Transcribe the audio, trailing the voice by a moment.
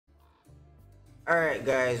Alright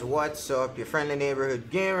guys, what's up? Your friendly neighborhood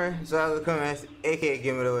gamer, Zagakumas, aka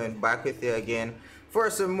GimmeDaWin, back with you again for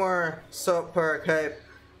some more South Park hype.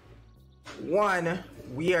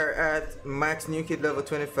 We are at max new kid level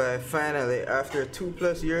 25. Finally, after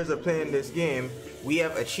 2+ years of playing this game, we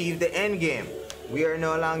have achieved the end game. We are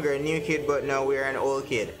no longer a new kid, but now we are an old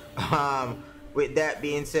kid. With that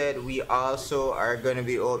being said, we also are going to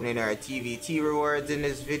be opening our TVT rewards in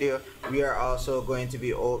this video. We are also going to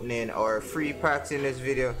be opening our free packs in this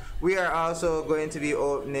video. We are also going to be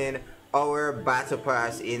opening our battle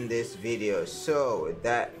pass in this video. So with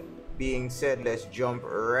that being said, let's jump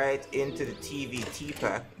right into the TVT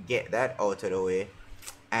pack, get that out of the way,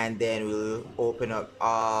 and then we'll open up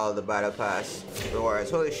all the battle pass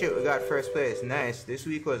rewards. Holy shit, we got first place. Nice. This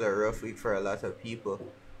week was a rough week for a lot of people.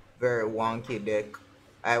 Very wonky deck.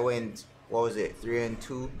 I went, what was it,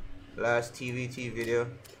 3-2 last TVT video.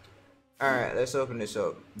 Alright, let's open this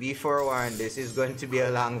up. Be forewarned, this is going to be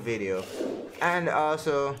a long video. And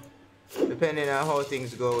also, depending on how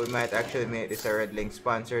things go, we might actually make this a Red Link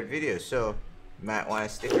sponsored video, so you might want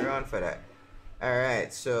to stick around for that.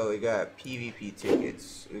 Alright, so we got PvP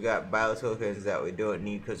tickets. We got battle tokens that we don't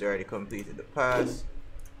need because we already completed the pass.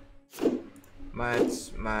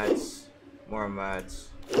 Mats, more mats.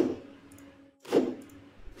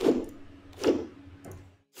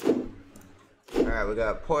 Alright, we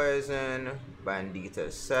got Poison,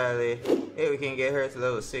 Bandita Sally. Hey, we can get her to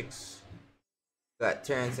level 6. Got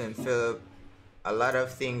Terrence and Philip. A lot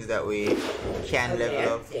of things that we can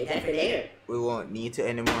level up. Save that for later. We won't need to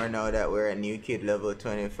anymore now that we're a new kid level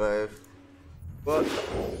 25. But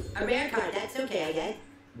A rare card, that's okay, I guess.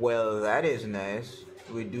 well, that is nice.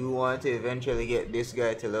 We do want to eventually get this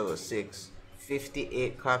guy to level 6.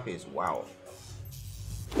 58 copies, wow.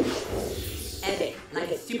 Epic,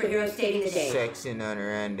 like a superhero saving the day. Sexy on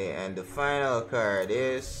Randy, and the final card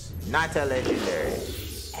is not a legendary.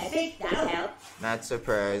 Epic, that'll help. Not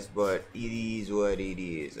surprised, but it is what it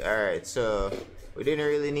is. Alright, so we didn't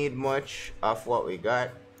really need much of what we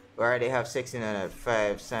got. We already have 69 at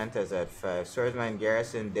 5, Santa's at 5. Swordsman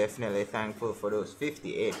Garrison, definitely thankful for those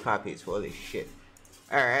 58 copies. Holy shit.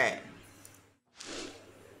 Alright.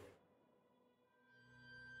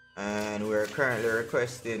 And we're currently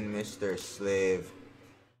requesting Mr. Slave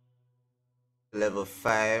level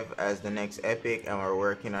 5 as the next epic, and we're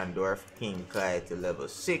working on Dwarf King Clyde to level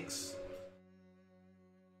 6.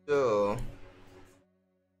 So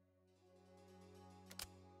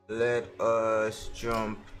let us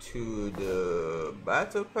jump to the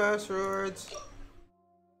battle pass rewards.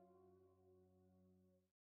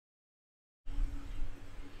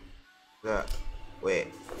 Wait.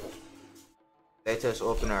 Let us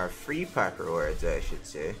open our free pack rewards, I should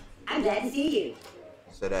say. I'm glad to see you.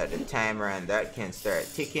 So that the timer on that can start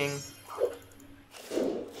ticking.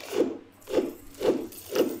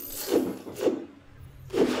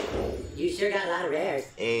 You sure got a lot of rares.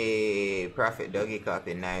 A Prophet Dougie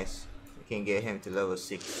copy, nice. We can get him to level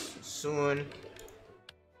 6 soon.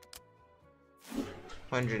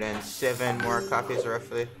 107 more copies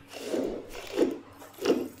roughly.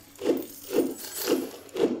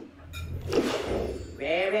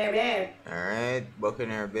 Rare. Alright,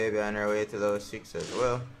 Buccaneer Baby on our way to level 6 as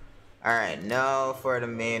well. Alright, now for the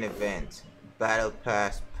main event. Battle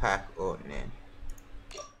Pass pack opening.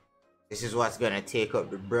 This is what's gonna take up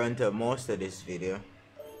the brunt of most of this video.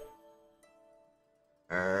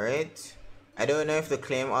 Alright. I don't know if the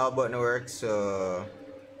claim all button works, so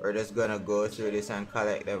we're just gonna go through this and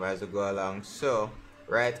collect them as we go along. So,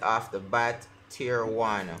 right off the bat, tier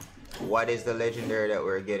 1. What is the legendary that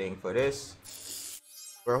we're getting for this?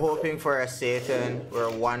 We're hoping for a Satan.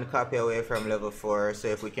 We're 1 copy away from level 4, so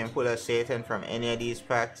if we can pull a Satan from any of these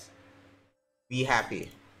packs, be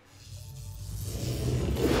happy.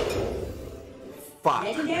 Fuck.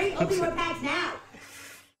 Legendary, open your packs now.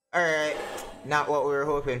 Alright, not what we were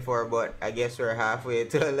hoping for, but I guess we're halfway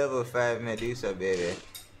to a level 5 Medusa, baby.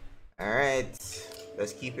 Alright,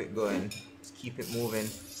 let's keep it going. Let's keep it moving.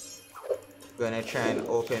 Gonna try and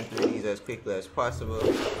open through these as quickly as possible.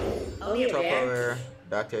 Oh, you're Top rare. over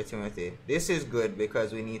Dr. Timothy. This is good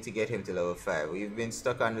because we need to get him to level 5. We've been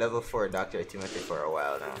stuck on level 4 Dr. Timothy for a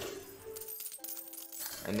while now.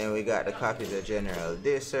 And then we got the copies of General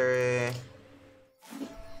Disarray.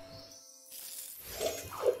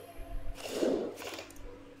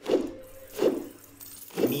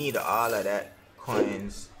 Need all of that.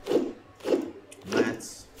 Coins.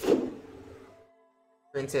 Mats.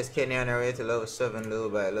 Princess Kenny on her way to level 7 little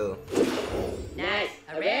by little. Nice,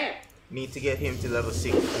 a rare. Need to get him to level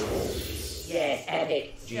 6 too. Yes,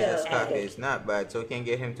 epic. Jesus So copy epic. is not bad, so we can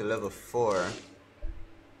get him to level 4.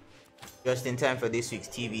 Just in time for this week's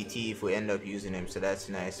TVT if we end up using him, so that's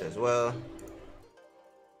nice as well.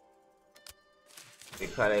 We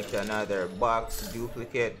collect another box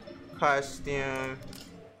duplicate costume.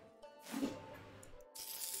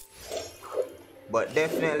 But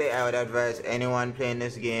definitely I would advise anyone playing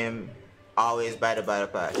this game, always buy the battle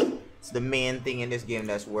pass. It's the main thing in this game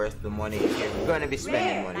that's worth the money if you're gonna be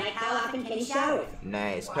spending money. Like how often can you shower?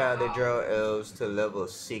 Nice. Call the Draw Elves to level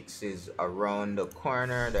 6 is around the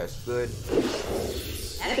corner. That's good.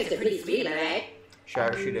 That makes it pretty sweet, am I right?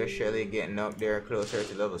 Sharpshooter Shelly getting up there closer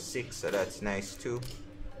to level 6, so that's nice too.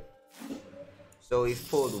 So we've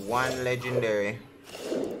pulled one legendary.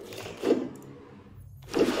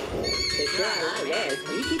 There's sure a lot of rares,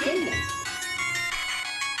 and you keep getting them.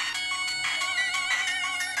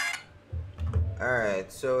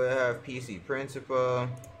 Alright, so we have PC Principal.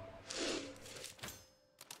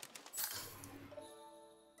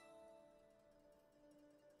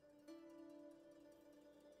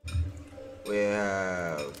 We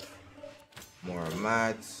have more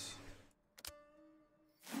mats.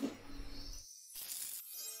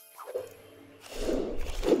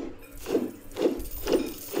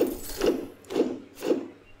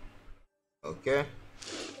 Okay.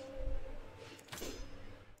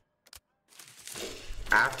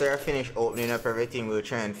 After I finish opening up everything, we'll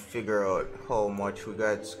try and figure out how much we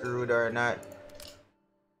got screwed or not.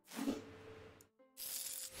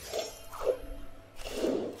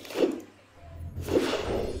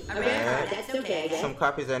 That's okay, I guess. Some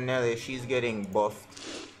copies of Nelly, she's getting buffed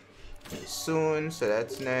soon, so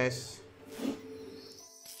that's nice.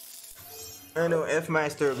 I know F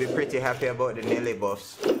Master will be pretty happy about the Nelly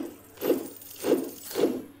buffs.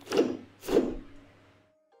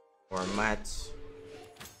 Or mats.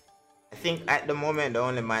 I think at the moment the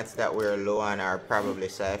only mats that we're low on are probably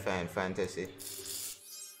sci-fi and fantasy.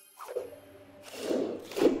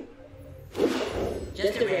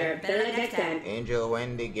 Just a rare. Better luck next time. Angel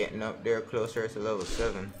Wendy getting up there closer to level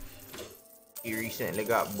 7. He recently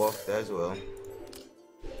got buffed as well. An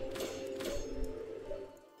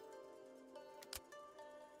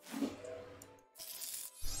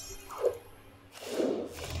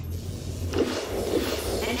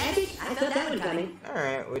epic? I felt that one coming.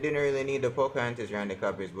 Alright, we didn't really need the Pocahontas round the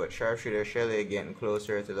copies, but Sharpshooter Shelly getting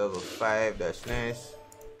closer to level 5, that's nice.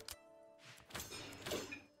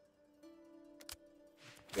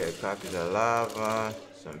 Got copies of Lava,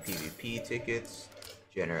 some PvP tickets,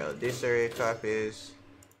 General Disarray copies.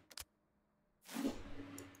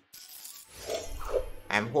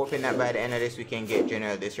 I'm hoping that by the end of this we can get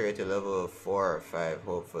General Disarray to level 4 or 5,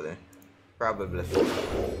 hopefully. Probably 4.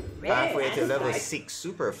 Halfway to level 6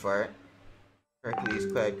 Super Fart. Hercules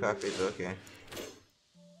Clyde copies, okay.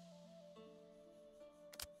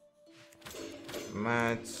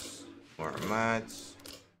 Mats, more mats,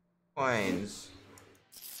 coins.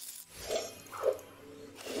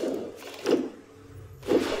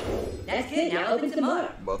 That's good. Now open some more.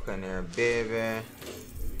 Buccaneer Baby.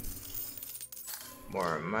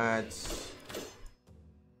 More mats.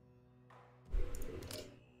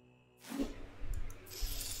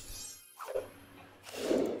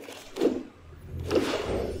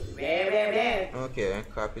 Rare. Okay,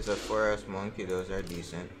 copies of Forest Monkey, those are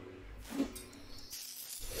decent.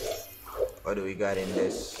 What do we got in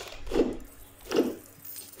this?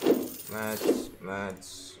 Mats.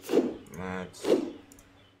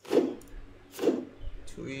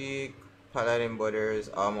 Tweak. Paladin Butters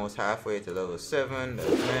almost halfway to level 7. That's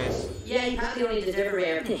nice. Yeah, you probably only deserve a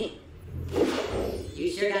rare.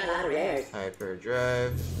 You sure got a lot of rares.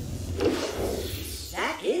 Hyperdrive.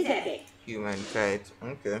 That is epic. Human Kite.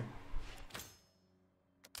 Okay.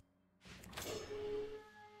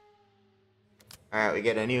 Alright, we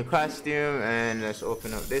get a new costume and let's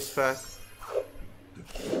open up this pack.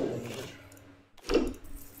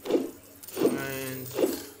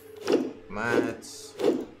 Coins. Mats.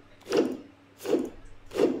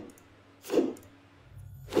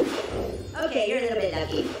 Okay, you're a little bit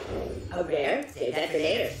lucky. A rare? Save that for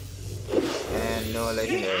later. And no You're an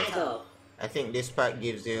legendary. asshole. I think this pack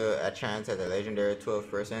gives you a chance at a legendary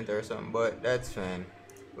 12% or something, but that's fine.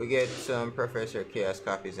 We get some Professor Chaos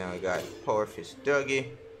copies and we got Power Fist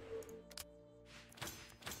Dougie.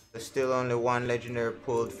 There's still only one legendary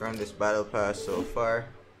pulled from this battle pass so far.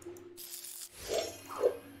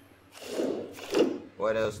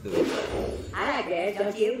 What else do we got? I like rares,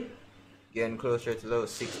 don't you? Getting closer to level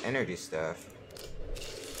 6 energy staff.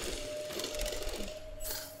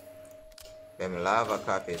 Them lava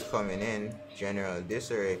copies coming in. General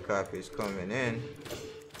Disarray copies coming in.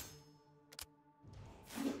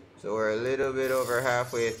 So we're a little bit over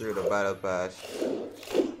halfway through the battle pass.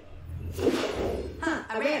 Huh,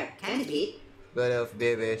 a rare. Can't to beat. Blood Elf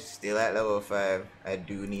Baby, still at level 5. I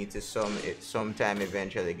do need to sometime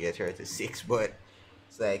eventually get her to 6, but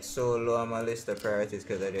it's like so low on my list of priorities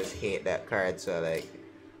because I just hate that card, so I like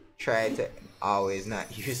try to always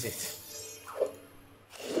not use it.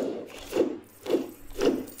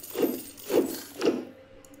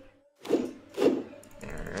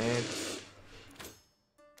 Alright.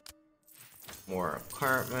 More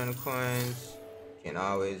apartment coins. Can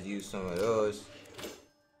always use some of those.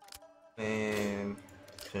 Claim,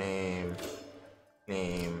 claim,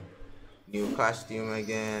 claim. New costume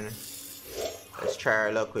again. Let's try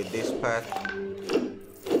our luck with this pack.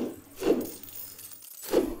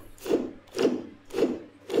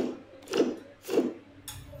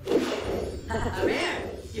 Rare!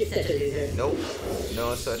 You're such a loser. Nope,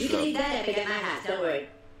 no such You can luck. leave that epic at my house, don't worry.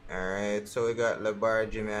 Alright, so we got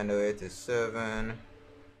Labar Gimme on the way to 7.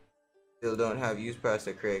 Still don't have use past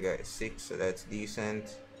the Craig at 6, so that's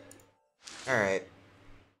decent. Alright,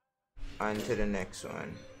 on to the next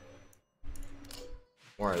one.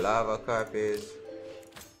 More lava copies.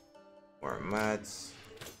 More mats.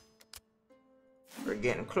 We're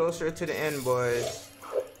getting closer to the end, boys.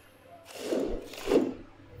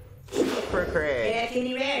 Super Craig. Rare, too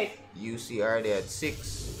many rares. UC already at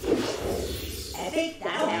 6. Epic,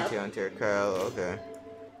 that'll help. Hunter Kyle, okay.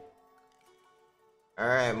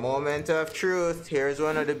 Alright, moment of truth. Here's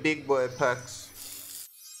one of the big boy packs.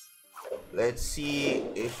 Let's see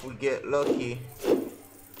if we get lucky.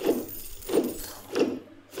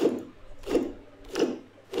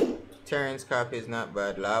 Terrence copy is not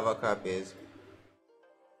bad. Lava copies.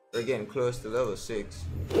 We're getting close to level 6.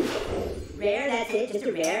 Rare, that's it. Just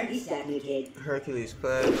a rare. You suck, new kid. Hercules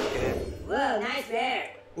class, okay. Whoa, nice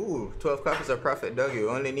rare. Ooh, 12 copies of Prophet Doggy. We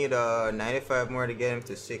only need 95 more to get him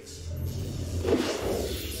to 6.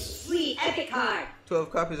 Sweet, epic card. 12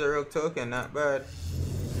 copies of Rogue Token, not bad.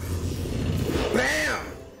 BAM!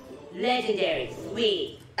 Legendary,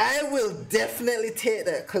 sweet. I will definitely take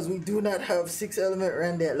that because we do not have 6 element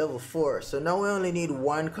Randy at level 4. So now we only need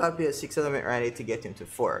 1 copy of 6 element Randy to get him to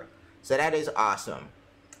 4. So that is awesome.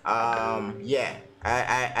 Yeah,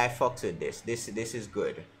 I fucks with this. This is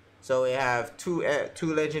good. So we have two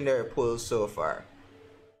legendary pulls so far.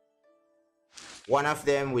 One of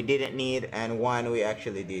them we didn't need and one we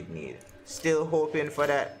actually did need. Still hoping for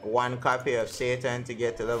that 1 copy of Satan to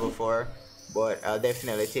get to level 4. But I'll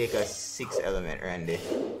definitely take a 6 element Randy.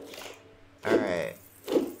 Alright.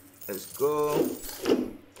 Let's go.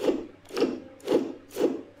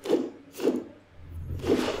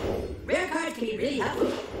 Rare cards can be really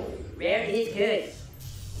helpful. Rare is good.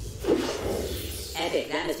 Epic,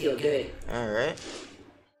 that must feel good. Alright.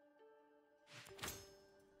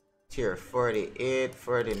 Tier 48,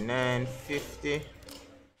 49, 50.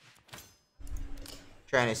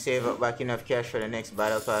 Trying to save up back enough cash for the next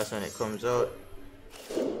battle pass when it comes out.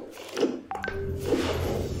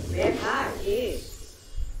 Rare card, too.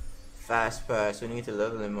 Fast pass, we need to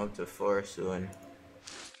level him up to 4 soon.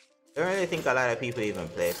 Don't really think a lot of people even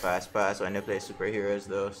play fast pass when they play superheroes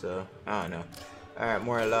though, so I don't know. Alright,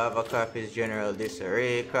 more lava copies, general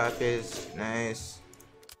disarray copies, nice.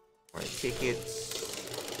 More tickets.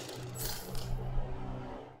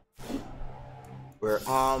 We're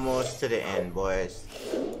almost to the end, boys.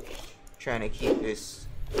 Trying to keep this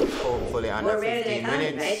hopefully under 15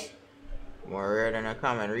 minutes. Right? More rare than a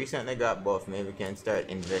common. Recently got buff. Maybe we can start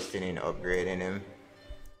investing in upgrading him.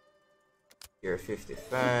 You're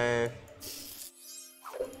 55.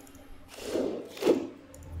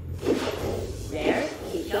 Rare?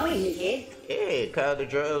 Keep going, new kid. Hey, Kyle the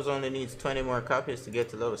Droils only needs 20 more copies to get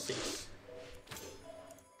to level 6.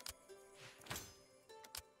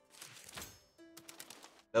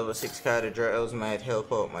 Level 6 Kyle the Droils might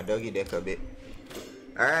help out my doggy deck a bit.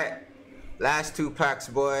 Alright. Last 2 packs,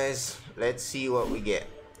 boys. Let's see what we get.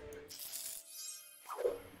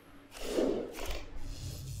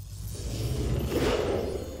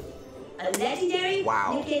 A legendary?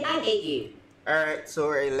 Wow. New kid, I hate you. Alright, so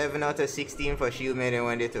we're 11 out of 16 for Shield Maiden,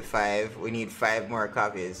 went it to 5. We need 5 more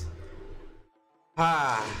copies.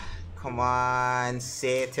 Ah, come on,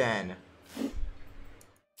 Satan.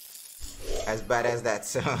 As bad as that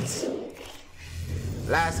sounds.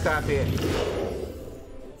 Last copy.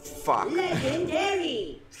 Fuck.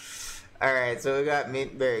 Legendary. Alright, so we got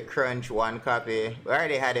Mintberry Crunch, 1 copy. We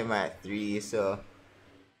already had him at 3, so...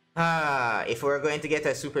 if we were going to get a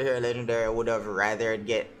superhero legendary, I would have rather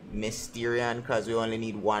get Mysterion because we only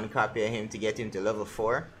need 1 copy of him to get him to level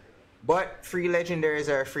 4. But free legendaries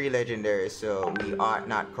are free legendaries, so we ought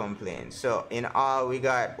not complain. So in all, we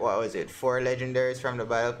got, what was it, 4 legendaries from the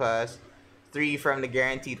battle pass, 3 from the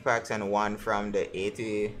guaranteed packs, and 1 from the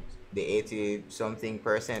 80 the 80 something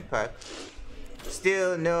 % pack.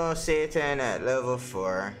 Still no Satan at level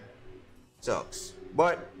 4. Sucks.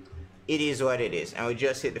 But it is what it is. And we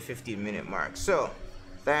just hit the 15-minute mark. So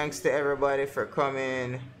thanks to everybody for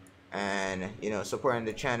coming and, you know, supporting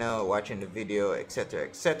the channel, watching the video, etc,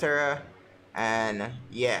 etc. And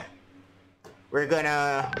yeah, we're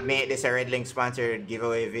gonna make this a Red Link sponsored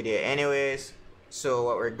giveaway video anyways. So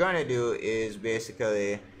what we're gonna do is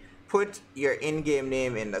basically put your in-game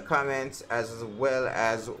name in the comments, as well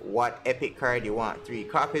as what epic card you want 3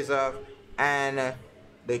 copies of, and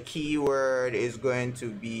the keyword is going to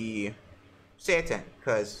be Satan,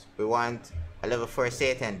 because we want a level 4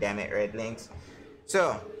 Satan, damn it, Red Links.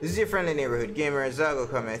 So this is your friendly neighborhood gamer, Zago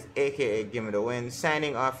Cometh, aka GimmeDaWin,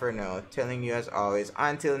 signing off for now, telling you as always,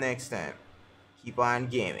 until next time, keep on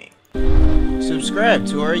gaming. Subscribe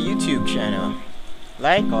to our YouTube channel,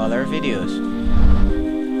 like all our videos.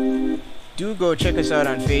 Do go check us out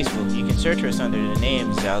on Facebook. You can search us under the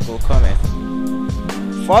name Zago Cometh.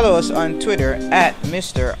 Follow us on Twitter at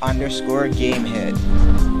Mr_Gamehead.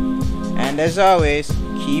 And as always,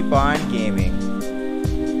 keep on gaming.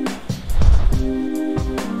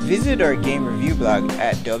 Visit our game review blog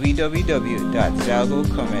at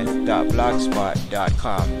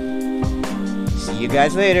www.zalgocometh.blogspot.com. See you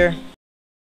guys later.